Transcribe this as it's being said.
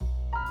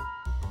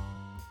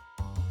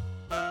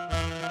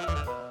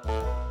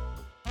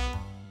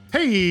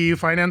Hey,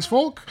 finance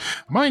folk!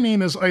 My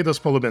name is Aidas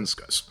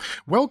Polubinskas.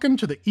 Welcome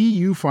to the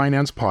EU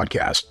Finance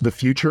Podcast, The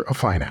Future of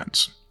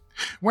Finance.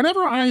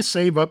 Whenever I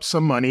save up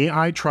some money,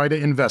 I try to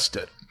invest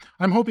it.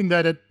 I'm hoping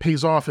that it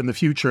pays off in the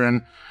future,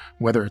 and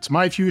whether it's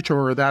my future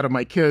or that of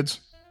my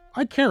kids,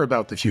 I care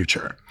about the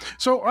future.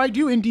 So I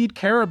do indeed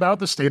care about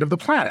the state of the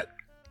planet.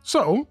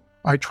 So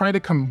I try to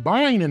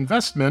combine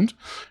investment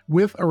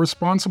with a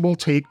responsible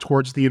take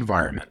towards the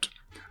environment.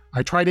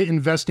 I try to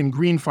invest in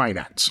green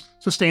finance,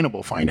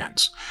 sustainable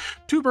finance.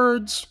 2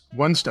 birds,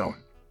 1 stone.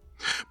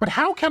 But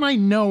how can I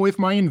know if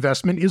my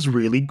investment is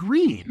really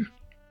green?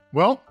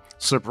 Well,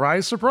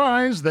 surprise,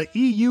 surprise, the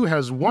EU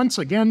has once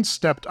again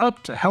stepped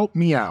up to help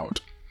me out.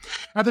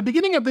 At the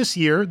beginning of this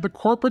year, the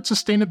Corporate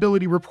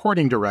Sustainability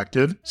Reporting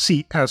Directive,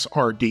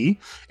 CSRD,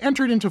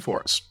 entered into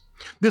force.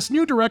 This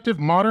new directive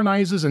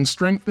modernizes and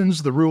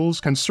strengthens the rules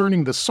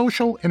concerning the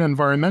social and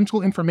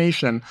environmental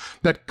information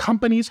that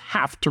companies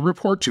have to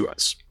report to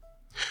us.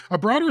 A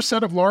broader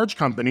set of large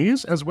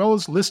companies, as well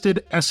as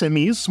listed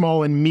SMEs,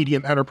 small and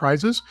medium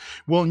enterprises,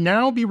 will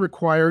now be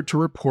required to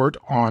report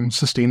on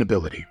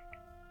sustainability.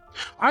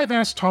 I've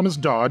asked Thomas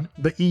Dodd,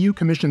 the EU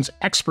Commission's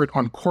expert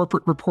on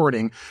corporate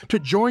reporting, to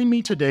join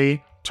me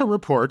today to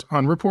report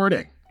on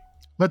reporting.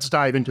 Let's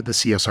dive into the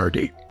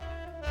CSRD.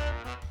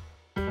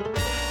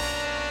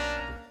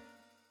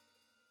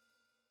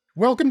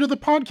 Welcome to the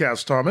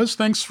podcast, Thomas.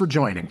 Thanks for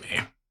joining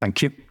me.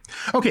 Thank you.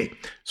 Okay,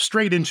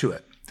 straight into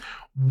it.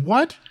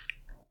 What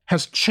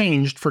has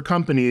changed for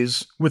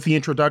companies with the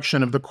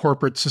introduction of the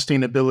Corporate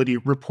Sustainability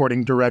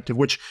Reporting Directive,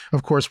 which,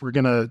 of course, we're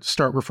going to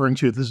start referring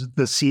to as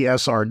the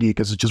CSRD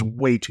because it's just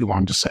way too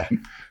long to say?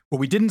 Well,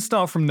 we didn't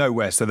start from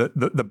nowhere. So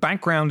the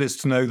background is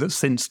to know that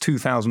since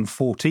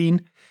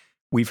 2014,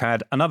 we've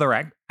had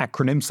another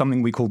acronym,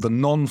 something we call the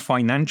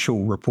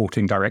Non-Financial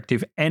Reporting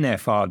Directive,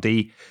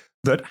 NFRD,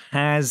 that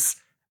has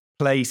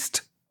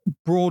placed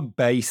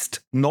broad-based,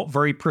 not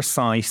very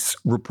precise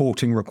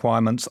reporting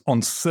requirements on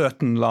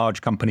certain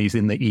large companies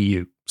in the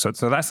EU. So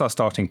that's our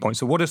starting point.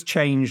 So what has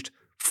changed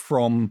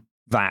from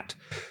that?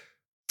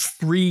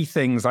 3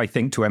 things I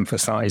think to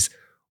emphasize.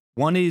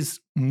 One is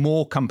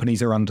more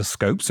companies are under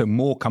scope, so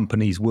more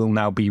companies will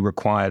now be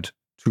required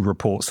to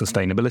report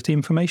sustainability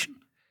information.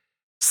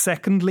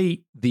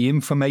 Secondly, the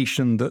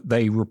information that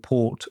they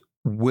report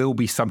will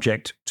be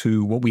subject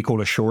to what we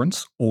call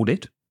assurance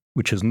audit,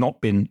 which has not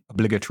been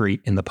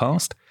obligatory in the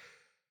past.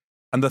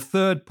 And the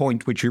third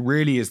point, which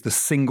really is the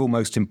single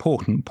most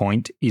important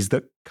point, is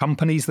that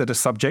companies that are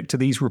subject to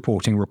these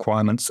reporting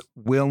requirements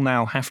will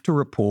now have to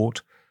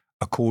report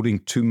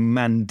according to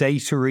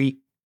mandatory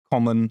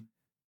common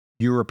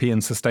European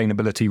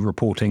sustainability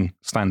reporting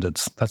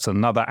standards. That's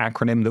another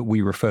acronym that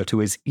we refer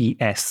to as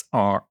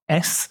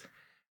ESRS.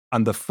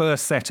 And the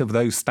first set of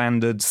those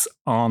standards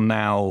are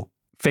now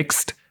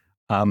fixed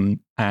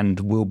and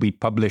will be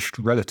published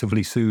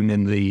relatively soon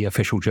in the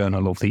official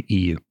journal of the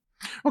EU.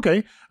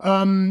 Okay.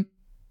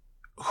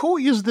 Who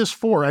is this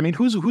for? I mean,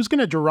 who's going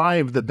to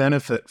derive the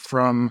benefit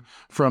from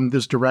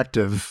this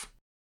directive?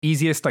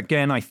 Easiest,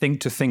 again, I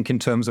think, to think in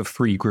terms of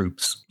 3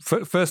 groups.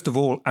 First of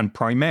all, and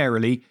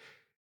primarily,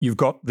 you've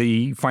got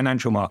the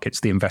financial markets,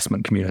 the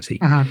investment community.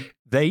 Uh-huh.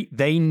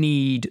 They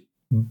need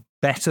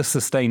better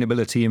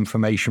sustainability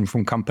information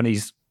from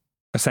companies,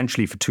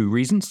 essentially for 2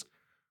 reasons.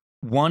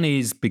 One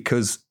is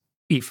because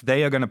if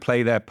they are going to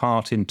play their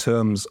part in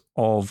terms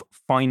of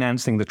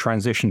financing the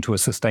transition to a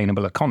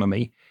sustainable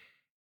economy,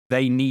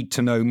 they need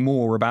to know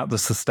more about the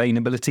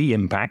sustainability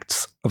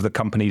impacts of the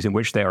companies in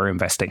which they are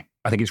investing.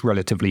 I think it's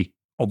relatively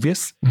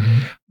obvious. Mm-hmm.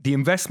 The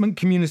investment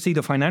community,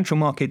 the financial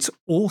markets,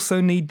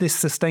 also need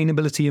this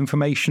sustainability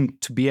information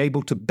to be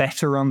able to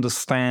better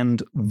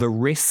understand the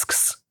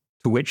risks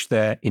to which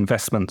their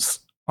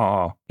investments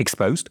are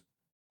exposed.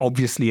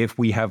 Obviously, if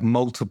we have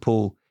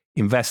multiple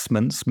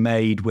investments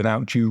made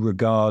without due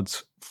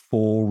regards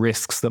for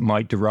risks that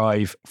might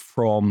derive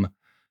from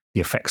the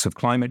effects of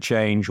climate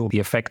change or the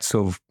effects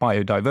of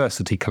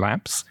biodiversity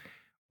collapse,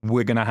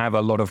 we're going to have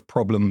a lot of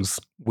problems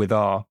with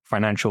our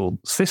financial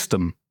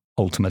system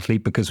ultimately,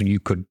 because you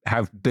could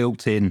have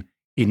built-in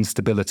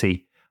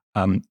instability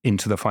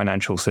into the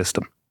financial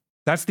system.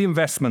 That's the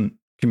investment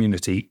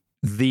community.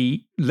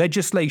 The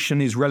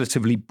legislation is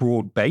relatively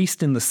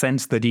broad-based in the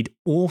sense that it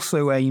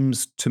also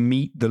aims to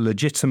meet the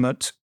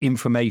legitimate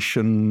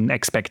information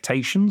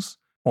expectations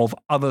of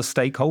other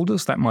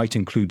stakeholders. That might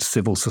include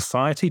civil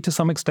society to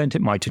some extent.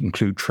 It might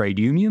include trade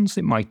unions.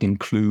 It might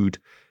include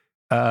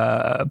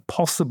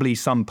possibly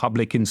some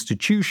public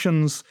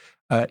institutions,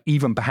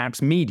 even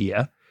perhaps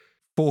media,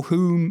 for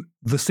whom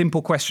the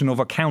simple question of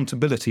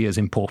accountability is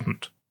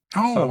important.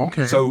 Oh,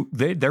 okay. So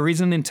there is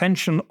an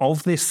intention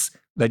of this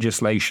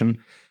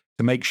legislation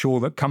to make sure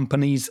that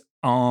companies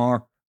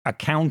are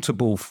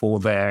accountable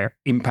for their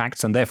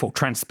impacts and therefore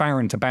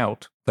transparent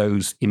about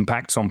those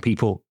impacts on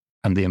people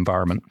and the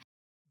environment.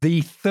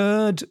 The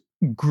third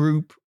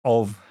group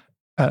of,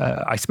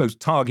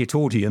 target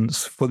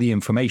audience for the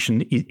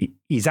information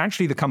is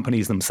actually the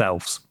companies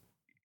themselves.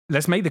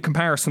 Let's make the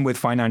comparison with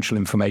financial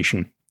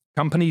information.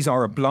 Companies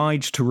are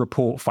obliged to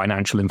report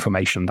financial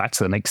information.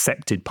 That's an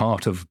accepted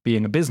part of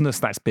being a business.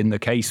 That's been the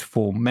case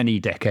for many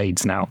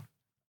decades now.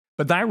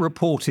 But that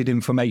reported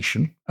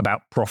information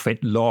about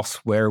profit, loss,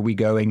 where are we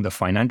going, the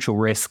financial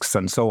risks,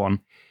 and so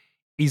on,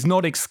 is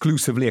not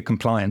exclusively a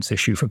compliance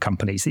issue for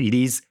companies. It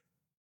is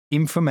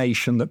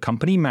information that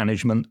company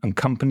management and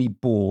company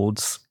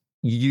boards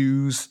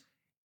use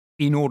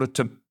in order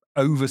to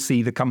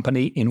oversee the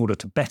company, in order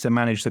to better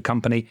manage the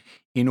company,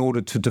 in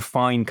order to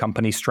define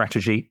company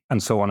strategy,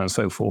 and so on and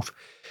so forth.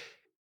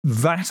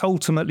 That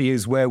ultimately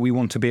is where we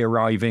want to be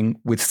arriving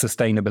with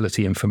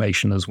sustainability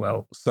information as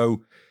well.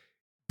 So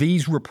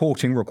these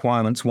reporting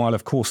requirements, while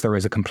of course there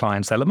is a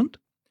compliance element,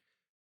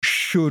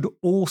 should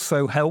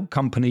also help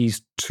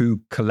companies to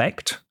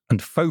collect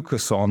and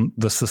focus on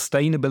the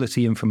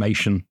sustainability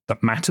information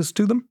that matters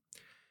to them,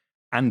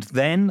 and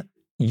then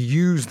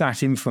use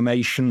that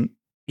information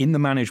in the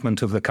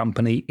management of the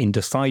company in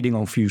deciding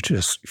on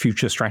future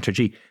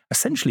strategy,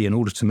 essentially in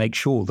order to make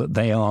sure that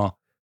they are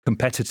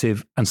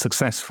competitive and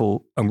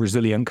successful and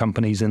resilient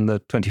companies in the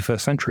 21st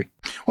century.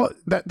 Well,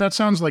 that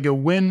sounds like a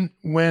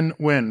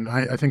win-win-win.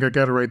 I think I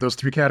got to write those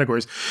three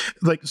categories.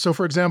 So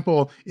for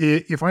example,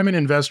 if I'm an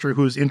investor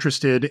who's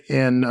interested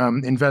in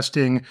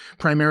investing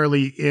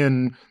primarily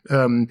in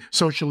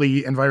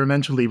socially,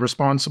 environmentally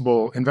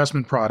responsible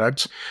investment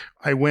products,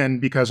 I win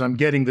because I'm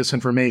getting this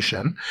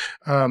information.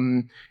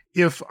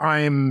 If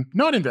I'm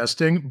not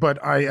investing,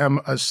 but I am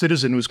a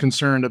citizen who's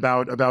concerned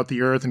about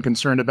the earth and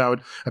concerned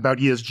about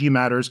ESG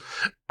matters,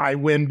 I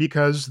win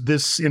because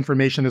this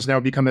information has now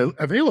become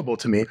available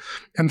to me.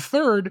 And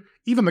third,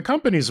 even the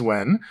companies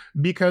win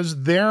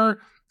because they're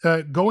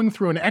going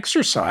through an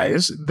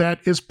exercise that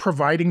is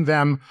providing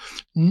them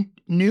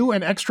new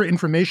and extra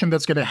information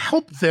that's going to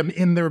help them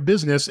in their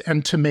business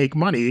and to make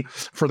money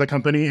for the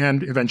company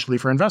and eventually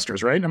for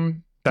investors, right?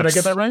 Did I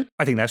get that right?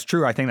 I think that's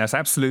true. I think that's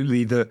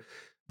absolutely the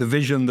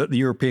vision that the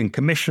European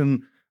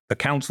Commission, the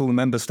Council, the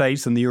Member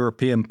States, and the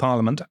European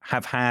Parliament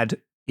have had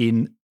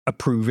in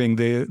approving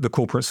the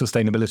Corporate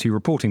Sustainability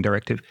Reporting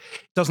Directive.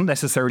 It doesn't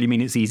necessarily mean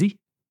it's easy.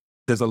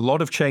 There's a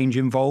lot of change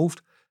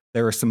involved.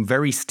 There are some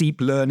very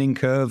steep learning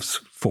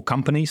curves for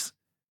companies,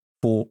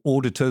 for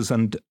auditors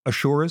and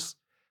assurers,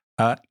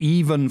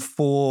 even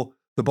for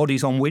the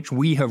bodies on which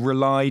we have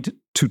relied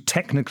to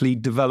technically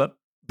develop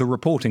the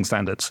reporting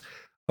standards.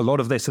 A lot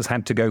of this has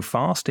had to go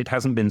fast. It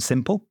hasn't been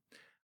simple.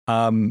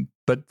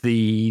 But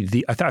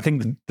I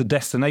think the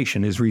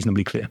destination is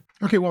reasonably clear.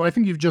 Okay, well, I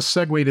think you've just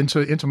segued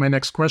into my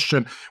next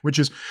question, which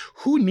is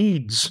who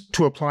needs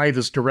to apply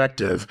this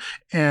directive,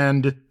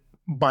 and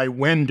by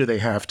when do they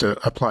have to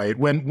apply it?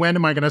 When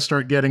am I going to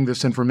start getting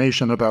this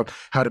information about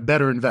how to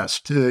better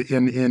invest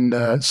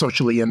in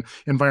socially and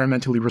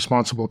environmentally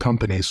responsible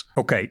companies?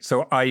 Okay,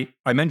 so I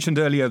mentioned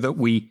earlier that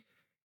we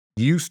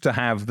used to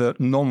have the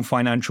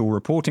non-financial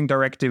reporting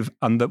directive,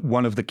 and that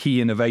one of the key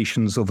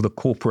innovations of the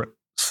Corporate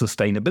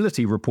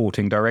Sustainability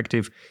Reporting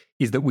Directive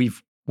is that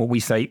we've, what we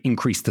say,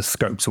 increased the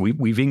scope. So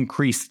we've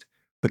increased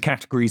the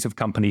categories of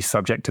companies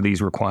subject to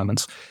these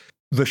requirements.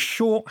 The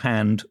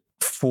shorthand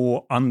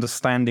for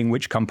understanding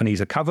which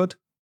companies are covered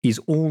is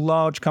all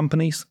large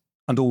companies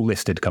and all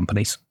listed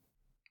companies.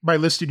 By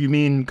listed, you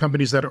mean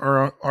companies that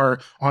are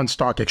on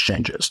stock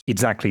exchanges?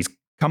 Exactly.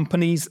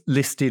 Companies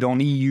listed on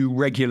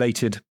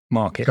EU-regulated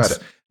markets. Got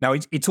it. Now,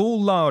 it's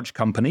all large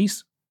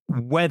companies,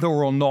 whether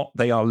or not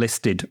they are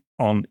listed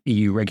on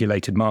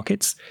EU-regulated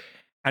markets.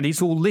 And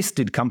it's all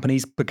listed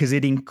companies because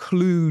it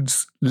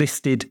includes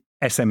listed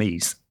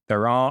SMEs.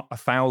 There are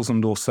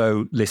 1,000 or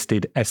so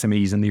listed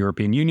SMEs in the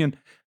European Union.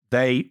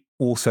 They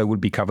also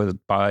would be covered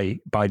by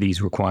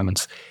these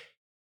requirements.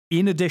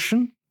 In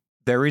addition,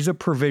 there is a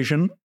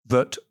provision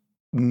that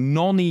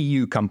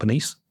non-EU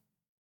companies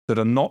that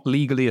are not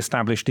legally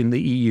established in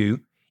the EU,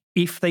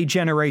 if they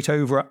generate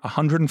over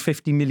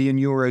 150 million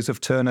euros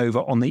of turnover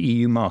on the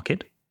EU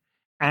market,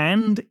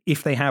 and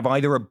if they have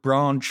either a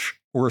branch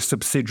or a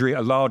subsidiary,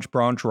 a large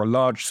branch or a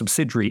large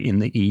subsidiary in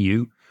the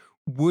EU,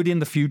 would in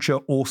the future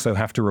also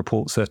have to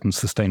report certain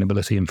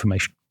sustainability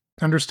information.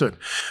 Understood.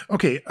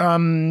 Okay.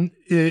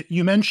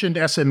 You mentioned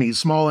SMEs,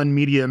 small and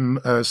medium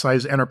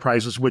sized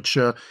enterprises, which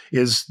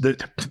is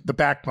the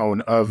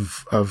backbone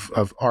of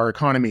our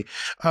economy.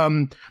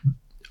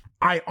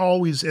 I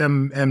always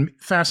am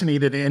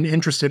fascinated and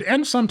interested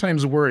and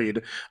sometimes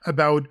worried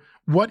about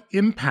what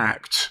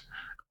impact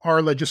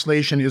our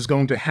legislation is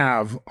going to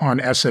have on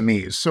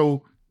SMEs.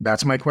 So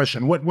that's my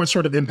question. What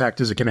sort of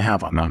impact is it going to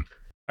have on them?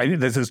 I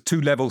think there's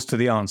two levels to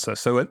the answer.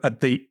 So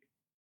at the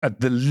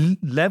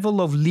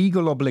level of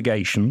legal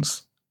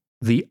obligations,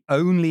 the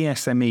only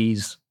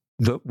SMEs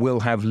that will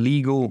have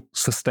legal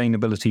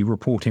sustainability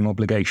reporting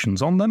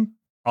obligations on them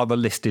are the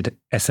listed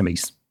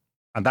SMEs.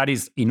 And that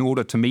is in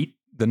order to meet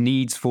the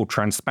needs for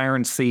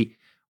transparency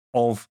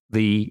of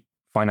the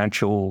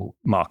financial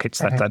markets.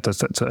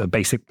 That's a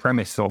basic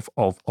premise of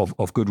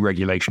good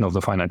regulation of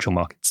the financial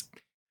markets.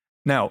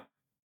 Now,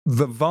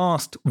 the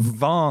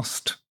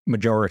vast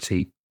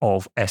majority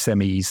of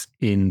SMEs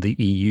in the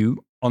EU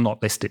are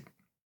not listed.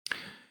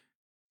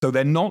 So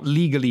they're not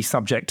legally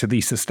subject to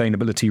these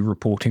sustainability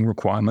reporting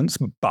requirements,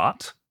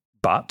 but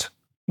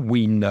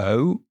we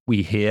know,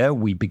 we hear,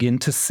 we begin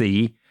to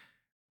see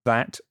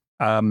that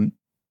a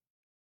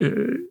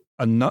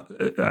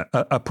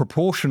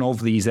proportion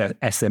of these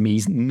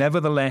SMEs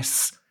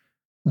nevertheless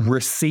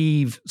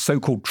receive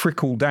so-called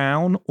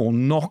trickle-down or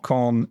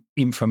knock-on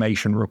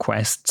information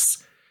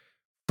requests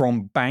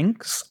from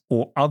banks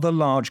or other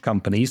large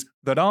companies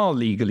that are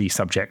legally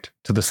subject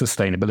to the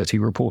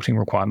sustainability reporting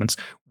requirements.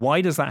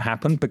 Why does that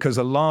happen? Because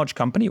a large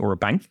company or a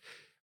bank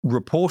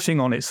reporting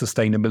on its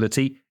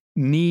sustainability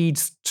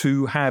needs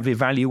to have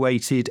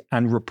evaluated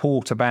and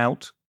report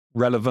about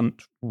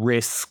relevant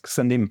risks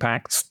and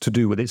impacts to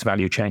do with its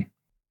value chain.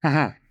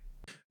 Uh-huh.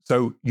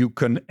 So you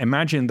can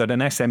imagine that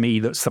an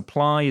SME that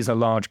supplies a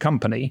large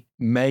company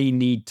may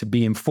need to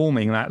be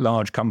informing that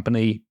large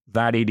company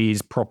that it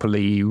is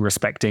properly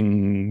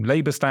respecting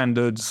labor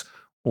standards,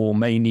 or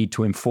may need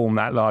to inform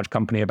that large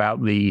company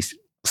about the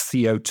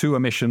CO2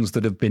 emissions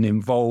that have been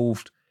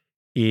involved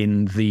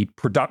in the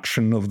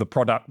production of the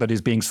product that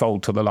is being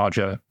sold to the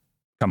larger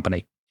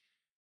company.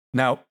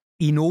 Now,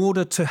 in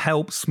order to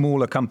help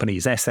smaller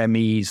companies,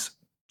 SMEs,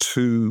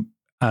 to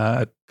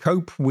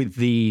cope with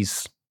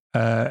these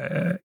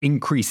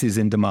increases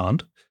in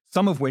demand,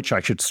 some of which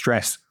I should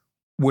stress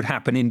would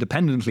happen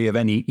independently of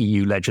any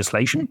EU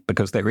legislation,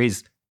 because there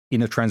is,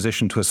 in a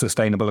transition to a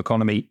sustainable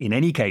economy, in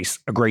any case,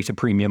 a greater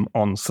premium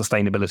on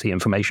sustainability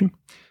information.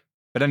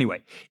 But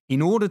anyway,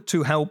 in order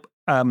to help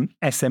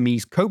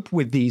SMEs cope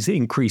with these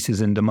increases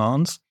in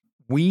demands,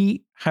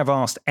 we have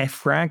asked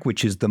EFRAG,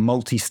 which is the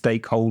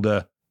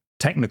multi-stakeholder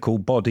technical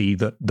body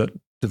that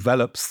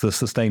develops the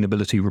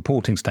sustainability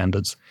reporting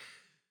standards,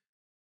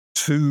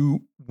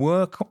 to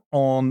work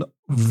on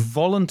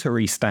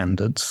voluntary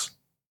standards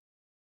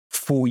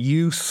for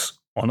use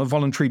on a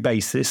voluntary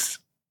basis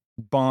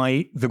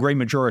by the great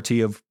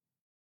majority of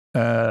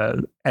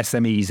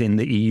SMEs in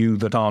the EU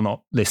that are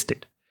not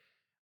listed.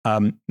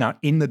 Now,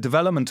 in the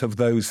development of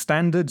those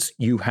standards,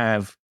 you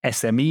have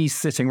SMEs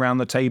sitting around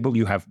the table,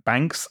 you have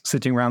banks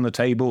sitting around the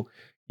table,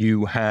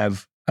 you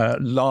have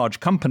large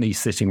companies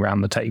sitting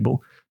around the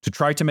table to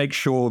try to make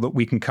sure that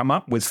we can come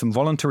up with some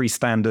voluntary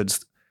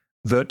standards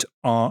that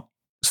are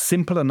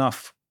simple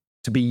enough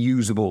to be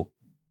usable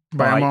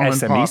by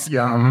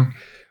SMEs,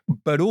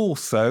 but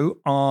also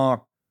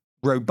are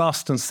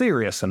robust and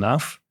serious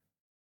enough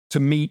to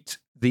meet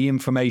the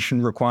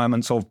information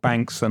requirements of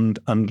banks and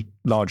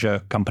larger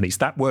companies.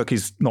 That work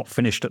is not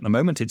finished at the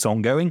moment. It's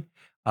ongoing.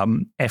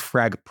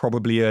 EFRAG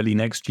probably early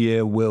next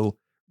year will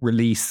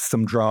release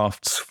some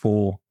drafts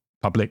for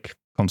public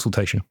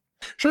consultation.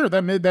 Sure,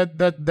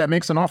 that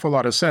makes an awful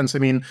lot of sense. I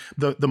mean,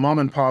 the mom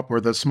and pop or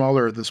the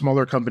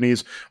smaller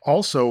companies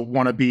also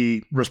want to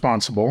be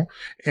responsible,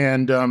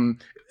 and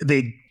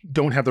they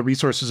don't have the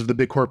resources of the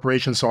big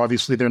corporations, so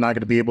obviously they're not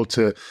going to be able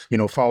to,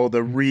 follow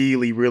the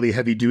really, really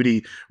heavy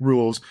duty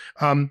rules.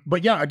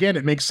 But yeah, again,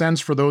 it makes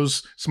sense for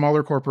those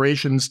smaller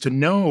corporations to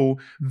know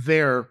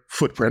their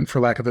footprint, for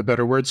lack of a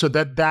better word, so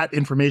that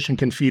information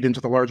can feed into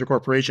the larger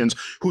corporations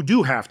who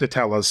do have to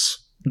tell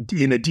us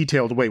in a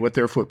detailed way what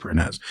their footprint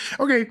is.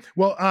 Okay,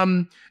 well,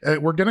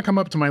 we're going to come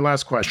up to my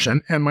last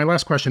question, and my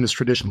last question is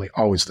traditionally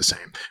always the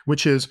same,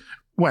 which is,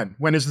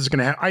 when is this going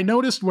to happen? I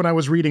noticed when I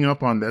was reading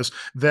up on this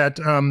that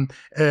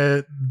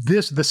the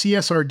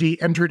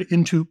CSRD entered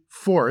into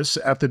force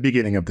at the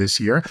beginning of this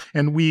year,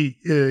 and we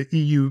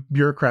EU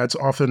bureaucrats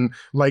often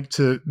like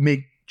to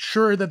make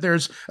sure that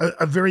there's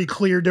a very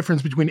clear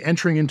difference between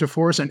entering into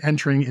force and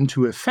entering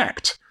into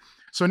effect.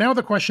 So now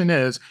the question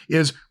is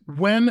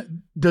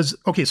when does,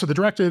 so the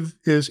directive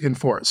is in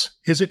force.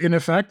 Is it in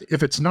effect?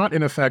 If it's not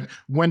in effect,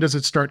 when does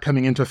it start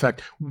coming into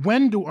effect?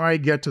 When do I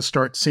get to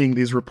start seeing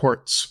these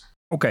reports?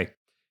 Okay.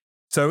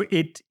 So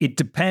it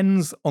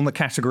depends on the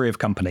category of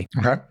company.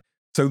 Okay.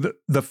 So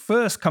the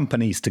first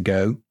companies to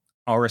go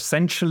are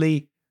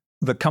essentially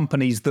the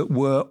companies that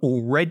were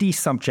already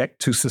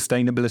subject to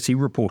sustainability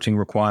reporting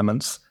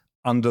requirements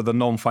under the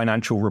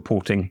non-financial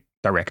reporting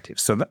directive.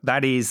 So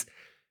that is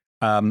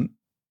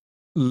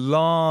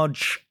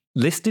large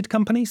listed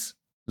companies,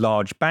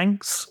 large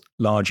banks,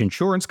 large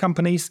insurance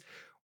companies,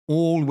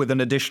 all with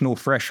an additional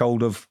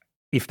threshold of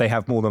if they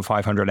have more than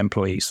 500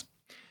 employees.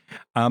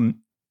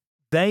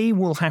 They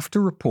will have to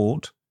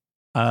report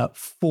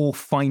for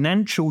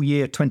financial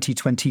year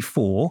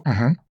 2024,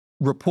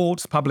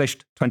 reports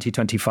published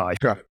 2025.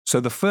 Got it. So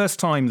the first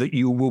time that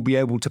you will be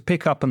able to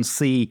pick up and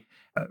see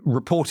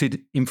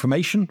reported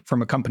information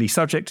from a company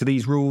subject to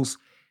these rules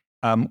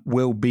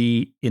will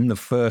be in the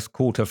first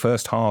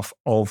half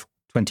of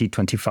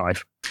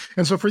 2025.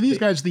 And so for these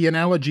guys, the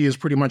analogy is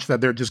pretty much that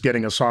they're just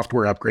getting a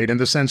software upgrade in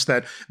the sense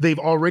that they've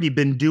already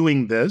been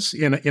doing this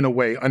in a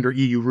way under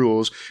EU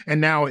rules, and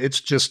now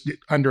it's just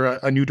under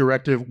a new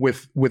directive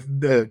with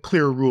the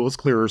clearer rules,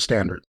 clearer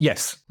standards.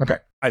 Yes. Okay.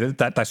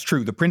 That's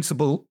true. The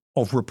principle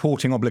of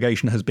reporting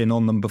obligation has been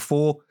on them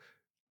before.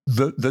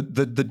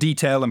 The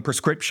detail and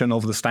prescription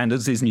of the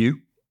standards is new.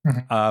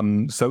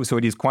 So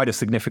it is quite a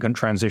significant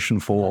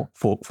transition for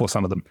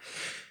some of them.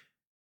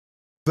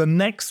 The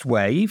next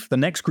wave, the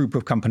next group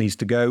of companies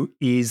to go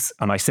is,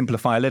 and I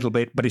simplify a little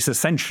bit, but it's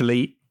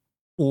essentially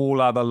all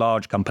other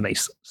large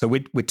companies. So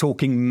we're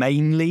talking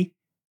mainly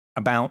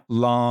about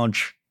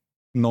large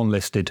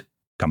non-listed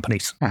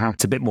companies.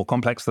 It's a bit more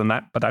complex than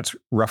that, but that's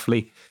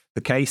roughly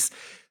the case.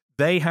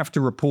 They have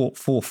to report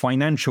for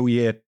financial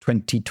year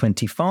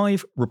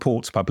 2025,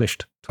 reports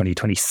published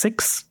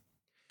 2026.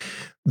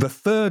 The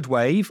third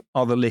wave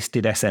are the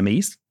listed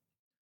SMEs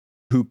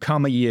who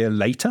come a year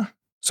later.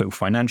 So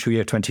financial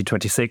year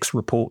 2026,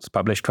 reports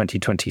published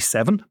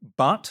 2027,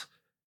 but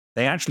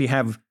they actually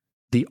have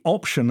the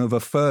option of a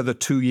further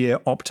 2-year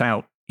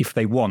opt-out if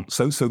they want.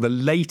 So the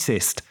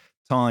latest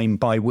time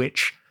by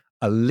which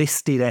a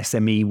listed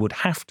SME would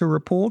have to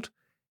report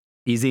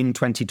is in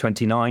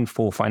 2029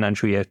 for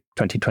financial year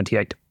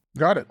 2028.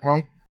 Got it.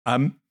 Well,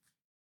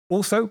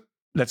 also,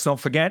 let's not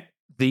forget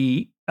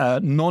the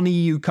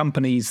non-EU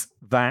companies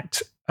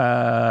that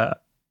are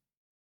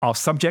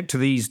subject to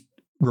these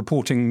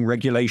reporting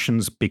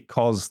regulations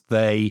because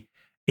they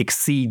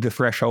exceed the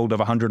threshold of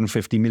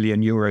 150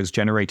 million euros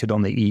generated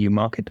on the EU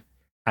market.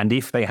 And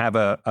if they have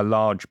a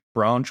large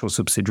branch or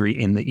subsidiary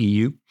in the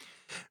EU,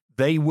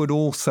 they would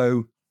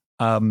also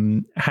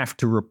have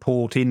to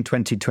report in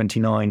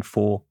 2029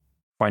 for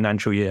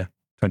financial year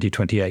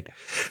 2028.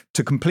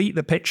 To complete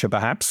the picture,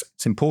 perhaps,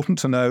 it's important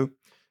to know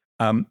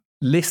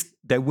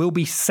there will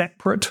be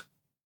separate,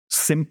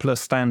 simpler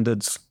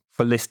standards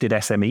for listed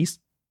SMEs,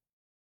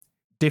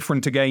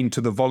 different again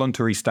to the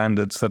voluntary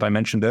standards that I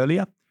mentioned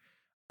earlier.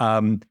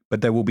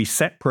 But there will be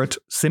separate,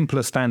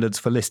 simpler standards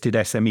for listed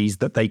SMEs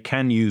that they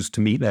can use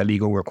to meet their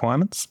legal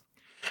requirements.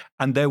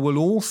 And there will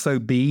also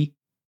be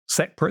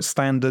separate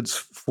standards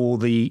for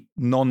the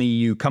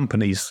non-EU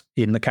companies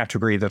in the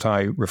category that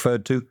I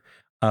referred to.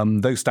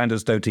 Those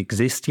standards don't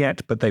exist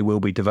yet, but they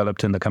will be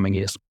developed in the coming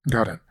years.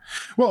 Got it.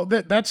 Well,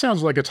 that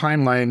sounds like a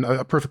timeline,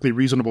 a perfectly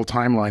reasonable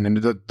timeline,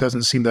 and it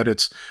doesn't seem that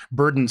it's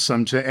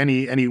burdensome to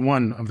any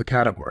one of the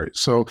categories.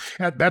 So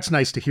that's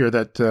nice to hear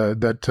that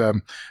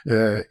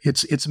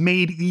it's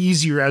made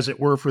easier, as it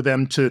were, for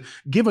them to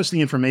give us the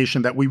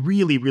information that we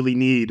really, really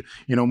need,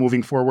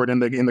 moving forward in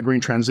the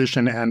green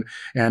transition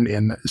and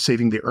in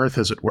saving the earth,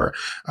 as it were.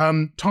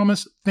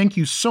 Thomas, thank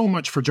you so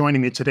much for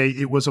joining me today.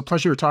 It was a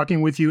pleasure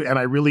talking with you, and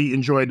I really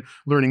enjoyed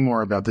learning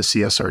more about the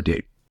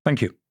CSRD.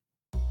 Thank you.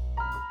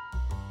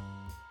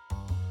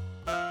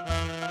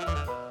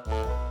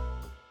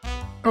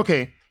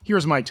 Okay,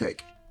 here's my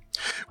take.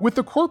 With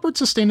the Corporate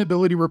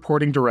Sustainability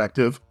Reporting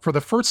Directive, for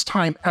the first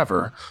time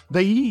ever,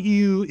 the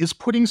EU is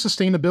putting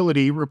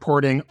sustainability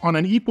reporting on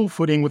an equal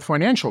footing with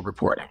financial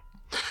reporting.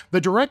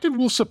 The directive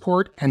will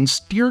support and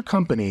steer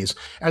companies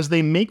as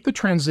they make the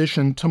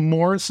transition to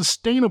more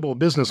sustainable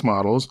business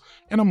models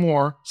and a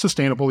more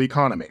sustainable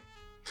economy.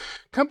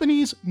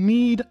 Companies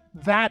need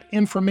that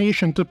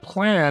information to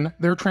plan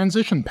their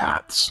transition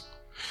paths.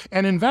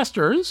 And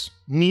investors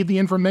need the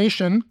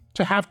information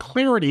to have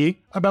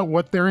clarity about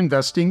what they're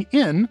investing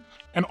in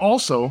and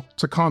also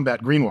to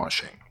combat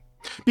greenwashing.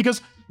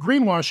 Because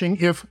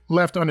greenwashing, if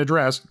left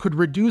unaddressed, could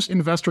reduce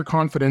investor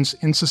confidence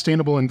in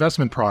sustainable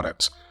investment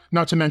products,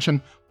 not to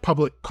mention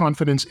public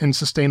confidence in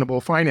sustainable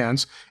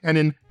finance and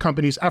in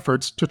companies'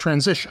 efforts to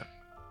transition.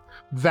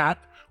 That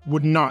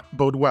would not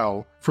bode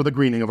well for the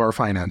greening of our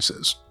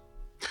finances.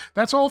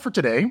 That's all for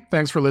today.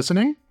 Thanks for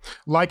listening.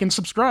 Like and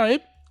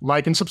subscribe.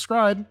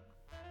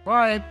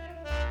 Bye.